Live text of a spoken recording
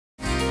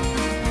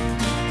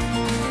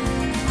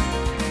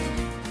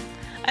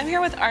I'm here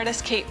with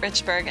artist Kate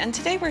Richbourg, and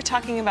today we're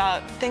talking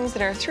about things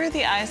that are through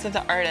the eyes of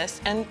the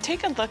artist. And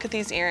take a look at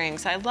these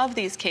earrings. I love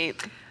these,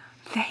 Kate.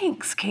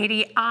 Thanks,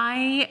 Katie.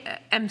 I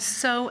am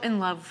so in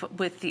love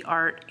with the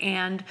art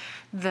and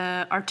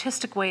the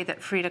artistic way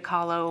that Frida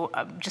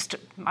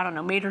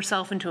Kahlo made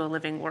herself into a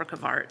living work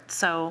of art.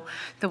 So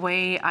the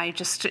way I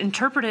just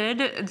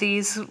interpreted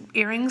these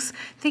earrings,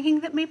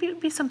 thinking that maybe it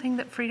would be something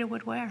that Frida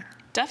would wear.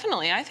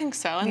 Definitely, I think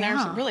so, and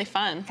they're really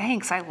fun.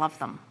 Thanks, I love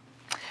them.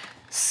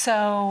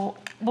 So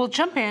we'll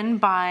jump in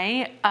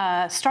by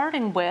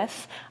starting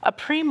with a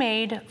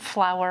pre-made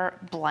flower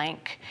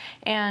blank.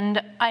 And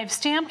I've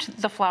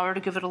stamped the flower to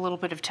give it a little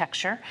bit of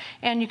texture.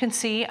 And you can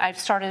see I've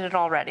started it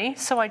already.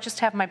 So I just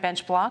have my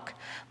bench block,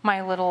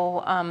 my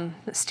little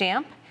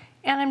stamp,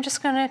 and I'm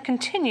just gonna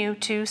continue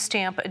to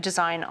stamp a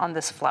design on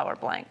this flower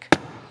blank.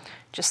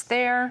 Just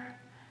there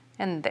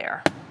and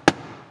there.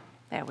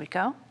 There we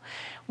go.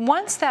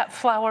 Once that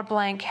flower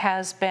blank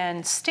has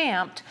been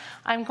stamped,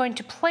 I'm going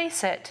to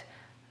place it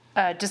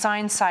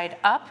design side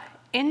up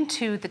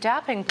into the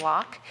dapping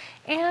block,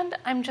 and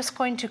I'm just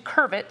going to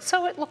curve it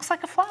so it looks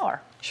like a flower.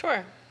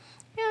 Sure.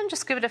 And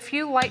just give it a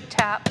few light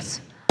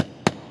taps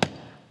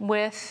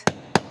with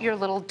your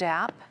little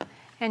dap,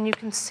 and you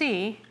can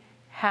see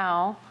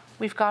how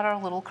we've got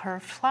our little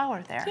curved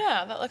flower there.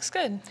 Yeah, that looks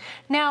good.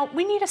 Now,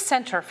 we need a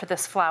center for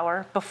this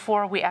flower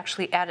before we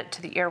actually add it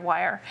to the ear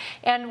wire.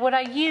 And what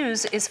I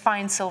use is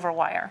fine silver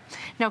wire.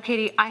 Now,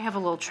 Katie, I have a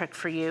little trick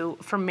for you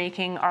for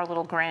making our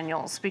little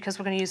granules, because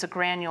we're gonna use a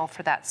granule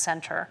for that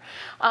center.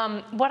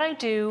 What I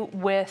do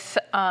with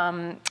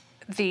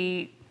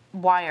the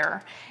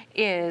wire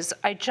is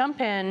I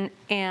jump in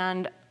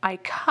and I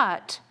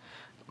cut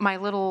my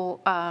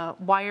little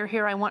wire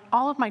here. I want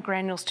all of my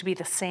granules to be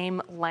the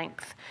same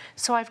length.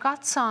 So I've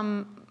got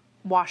some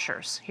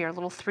washers here,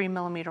 little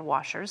 3mm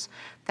washers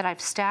that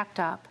I've stacked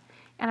up,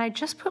 and I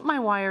just put my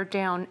wire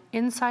down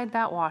inside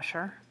that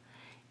washer,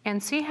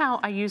 and see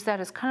how I use that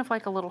as kind of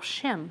like a little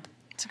shim.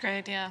 It's a great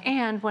idea.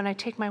 And when I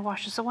take my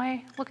washers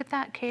away, look at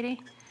that, Katie.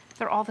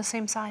 They're all the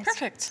same size.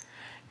 Perfect.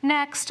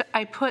 Next,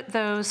 I put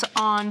those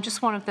on,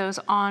 just one of those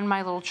on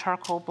my little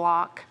charcoal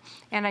block.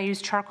 And I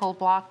use charcoal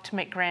block to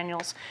make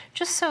granules,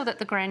 just so that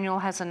the granule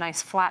has a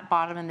nice flat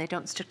bottom and they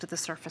don't stick to the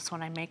surface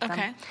when I make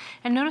them.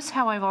 And notice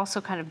how I've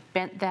also kind of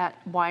bent that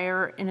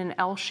wire in an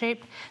L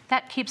shape.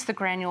 That keeps the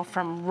granule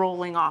from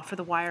rolling off, or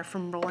the wire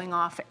from rolling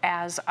off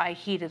as I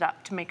heat it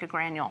up to make a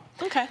granule.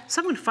 Okay. So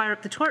I'm going to fire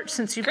up the torch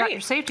since you've got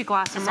your safety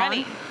glasses on. I'm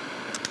ready.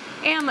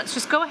 And let's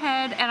just go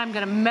ahead, and I'm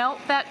gonna melt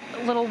that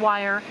little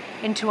wire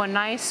into a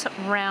nice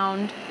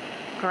round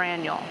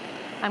granule.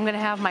 I'm gonna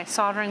have my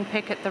soldering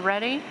pick at the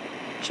ready,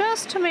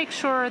 just to make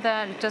sure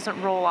that it doesn't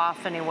roll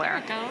off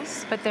anywhere. There it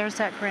goes. But there's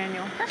that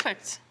granule.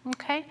 Perfect.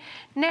 Okay,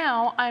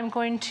 now I'm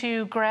going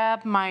to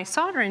grab my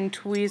soldering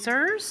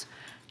tweezers,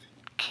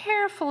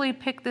 carefully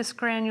pick this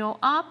granule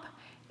up,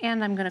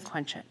 and I'm gonna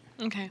quench it.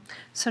 Okay.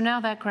 So now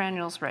that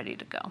granule's ready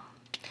to go.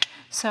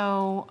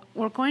 So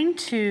we're going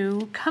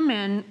to come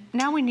in,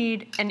 now we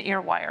need an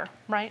ear wire,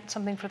 right?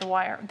 Something for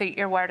the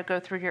ear wire to go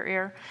through your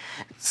ear.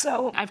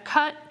 So I've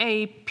cut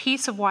a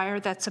piece of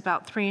wire that's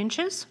about 3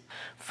 inches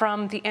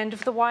from the end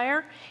of the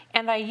wire,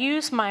 and I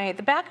use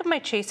the back of my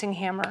chasing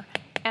hammer,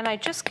 and I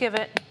just give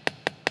it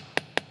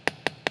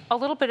a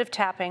little bit of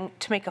tapping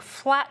to make a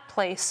flat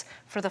place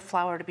for the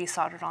flower to be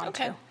soldered onto.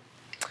 Okay.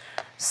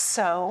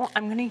 So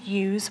I'm gonna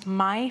use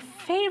my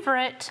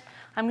favorite,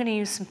 I'm gonna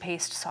use some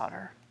paste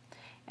solder.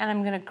 And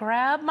I'm gonna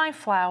grab my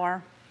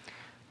flower.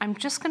 I'm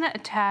just gonna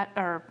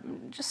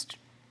just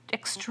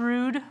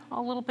extrude a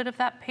little bit of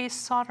that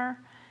paste solder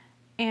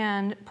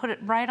and put it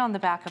right on the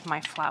back of my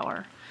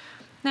flower.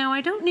 Now, I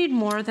don't need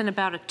more than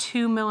about a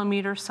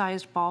 2mm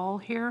sized ball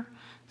here,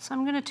 so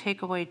I'm gonna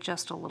take away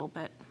just a little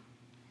bit.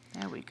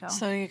 There we go.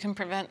 So you can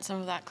prevent some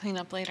of that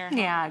cleanup later.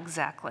 Yeah,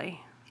 exactly.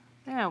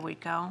 There we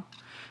go.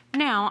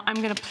 Now, I'm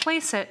gonna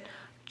place it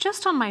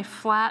just on my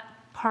flat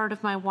part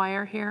of my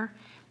wire here.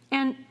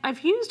 And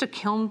I've used a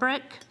kiln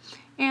brick,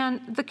 and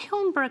the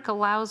kiln brick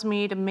allows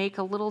me to make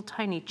a little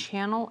tiny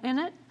channel in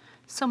it,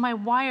 so my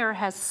wire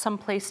has some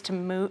place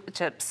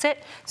to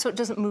sit, so it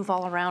doesn't move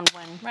all around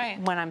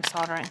when I'm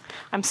soldering.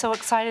 I'm so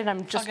excited,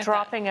 I'm just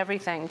dropping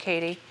everything,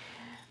 Katie.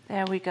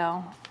 There we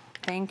go.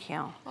 Thank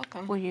you.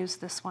 Welcome. We'll use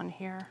this one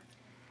here,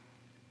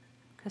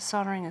 because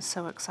soldering is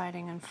so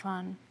exciting and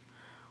fun.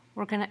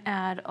 We're gonna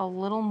add a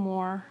little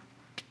more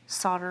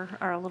solder,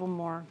 or a little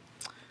more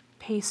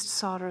paste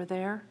solder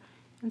there.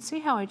 And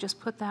see how I just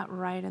put that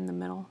right in the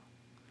middle?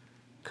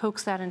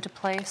 Coax that into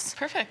place.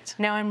 Perfect.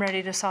 Now I'm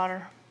ready to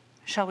solder.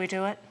 Shall we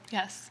do it?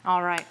 Yes.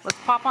 All right, let's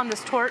pop on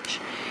this torch.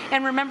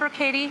 And remember,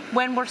 Katie,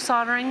 when we're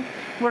soldering,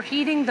 we're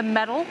heating the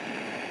metal,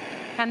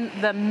 and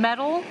the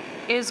metal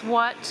is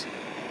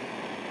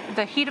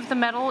the heat of the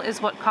metal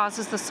is what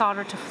causes the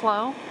solder to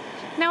flow.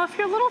 Now, if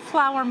your little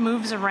flower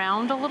moves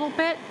around a little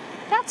bit,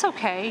 that's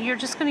okay. You're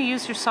just gonna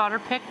use your solder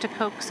pick to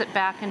coax it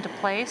back into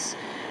place.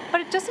 But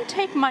it doesn't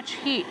take much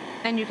heat,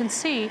 and you can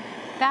see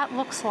that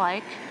looks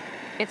like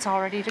it's all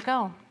ready to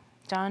go.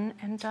 Done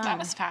and done. That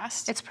was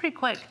fast. It's pretty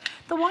quick.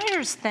 The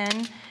wire's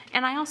thin,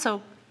 and I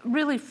also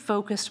really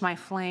focused my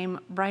flame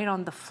right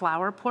on the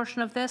flower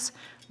portion of this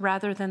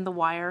rather than the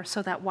wire,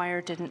 so that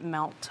wire didn't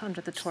melt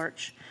under the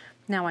torch.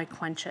 Now I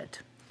quench it,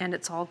 and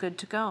it's all good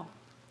to go.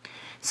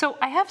 So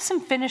I have some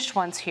finished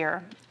ones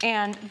here,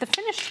 and the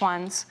finished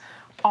ones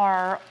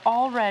are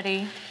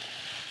already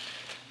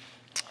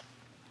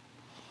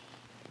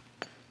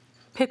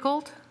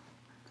pickled,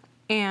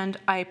 and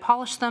I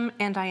polished them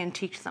and I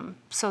antiqued them,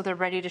 so they're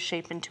ready to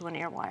shape into an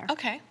ear wire.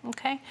 Okay.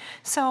 Okay,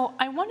 so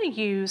I want to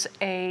use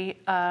a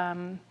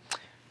round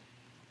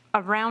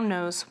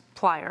nose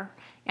plier,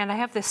 and I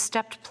have this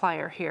stepped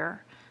plier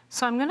here.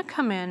 So I'm going to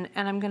come in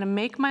and I'm going to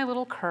make my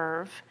little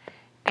curve,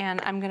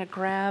 and I'm going to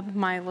grab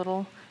my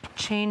little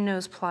chain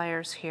nose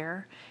pliers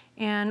here,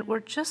 and we're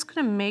just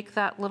going to make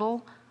that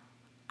little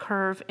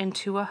curve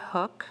into a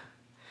hook,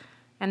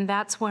 and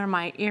that's where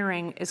my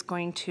earring is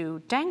going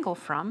to dangle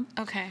from.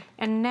 Okay.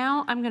 And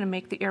now I'm going to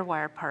make the ear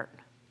wire part.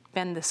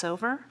 Bend this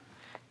over,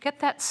 get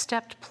that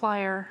stepped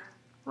plier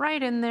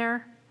right in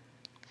there.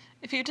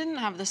 If you didn't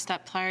have the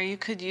step plier, you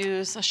could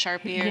use a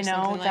Sharpie or You know,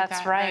 something like that.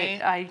 that's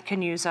right. I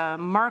can use a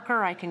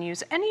marker, I can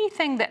use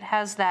anything that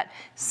has that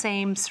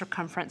same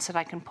circumference that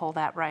I can pull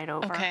that right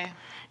over. Okay.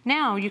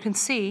 Now you can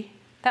see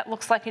that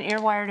looks like an ear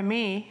wire to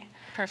me.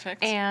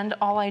 Perfect. And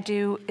all I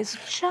do is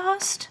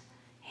just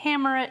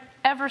hammer it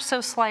ever so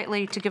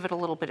slightly to give it a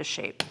little bit of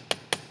shape.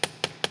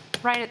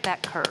 Right at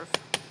that curve.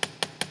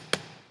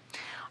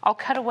 I'll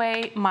cut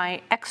away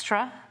my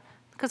extra,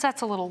 because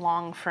that's a little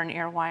long for an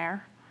ear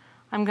wire.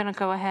 I'm going to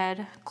go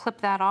ahead,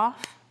 clip that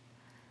off,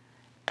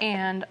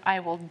 and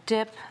I will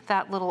dip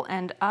that little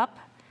end up,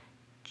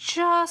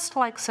 just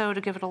like so,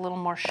 to give it a little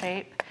more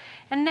shape.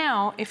 And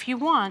now, if you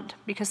want,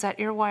 because that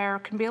ear wire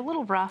can be a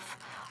little rough,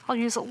 I'll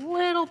use a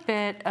little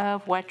bit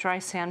of wet dry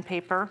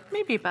sandpaper,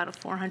 maybe about a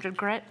 400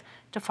 grit,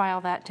 to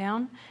file that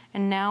down.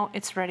 And now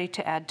it's ready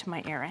to add to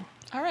my earring.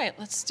 All right,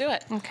 let's do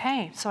it.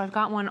 Okay, so I've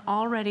got one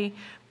already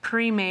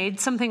pre-made,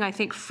 something I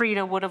think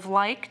Frida would have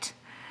liked.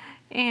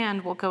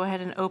 And we'll go ahead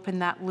and open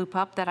that loop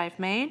up that I've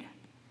made.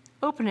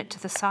 Open it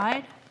to the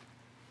side.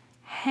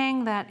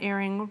 Hang that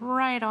earring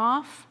right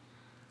off.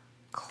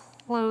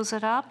 Close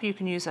it up. You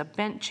can use a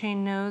bent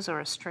chain nose or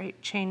a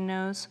straight chain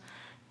nose,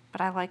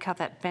 but I like how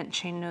that bent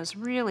chain nose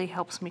really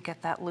helps me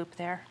get that loop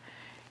there.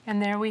 And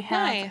there we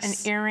have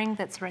Nice. an earring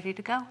that's ready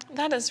to go.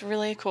 That is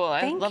really cool. I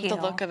Thank love the you.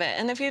 look of it.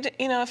 And if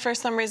if for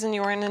some reason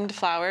you weren't into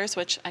flowers,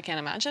 which I can't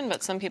imagine,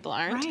 but some people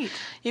aren't, Right.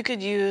 you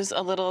could use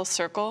a little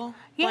circle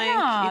blank.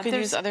 Yeah, You could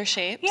use there's- other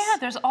shapes. Yeah,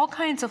 there's all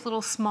kinds of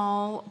little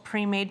small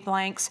pre-made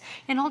blanks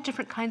and all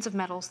different kinds of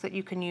metals that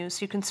you can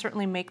use. You can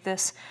certainly make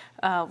this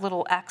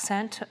little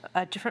accent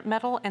a different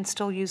metal and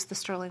still use the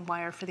sterling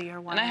wire for the ear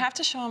wire. And I have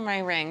to show him my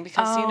ring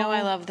because you know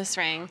I love this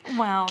ring.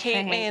 Well,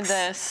 Kate made thanks.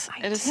 this.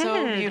 I It is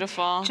so did,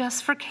 beautiful.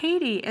 just for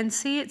Katie. And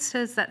see, it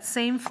says that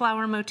same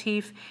flower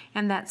motif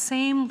and that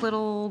same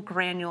little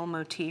granule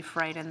motif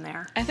right in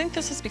there. I think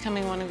this is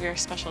becoming one of your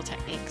special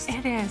techniques.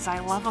 It is. I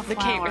love a The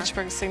flower. Kate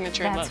Richbourg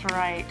signature That's look.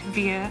 right.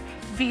 Via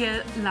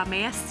la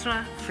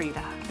maestra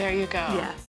Frida. There you go. Yes.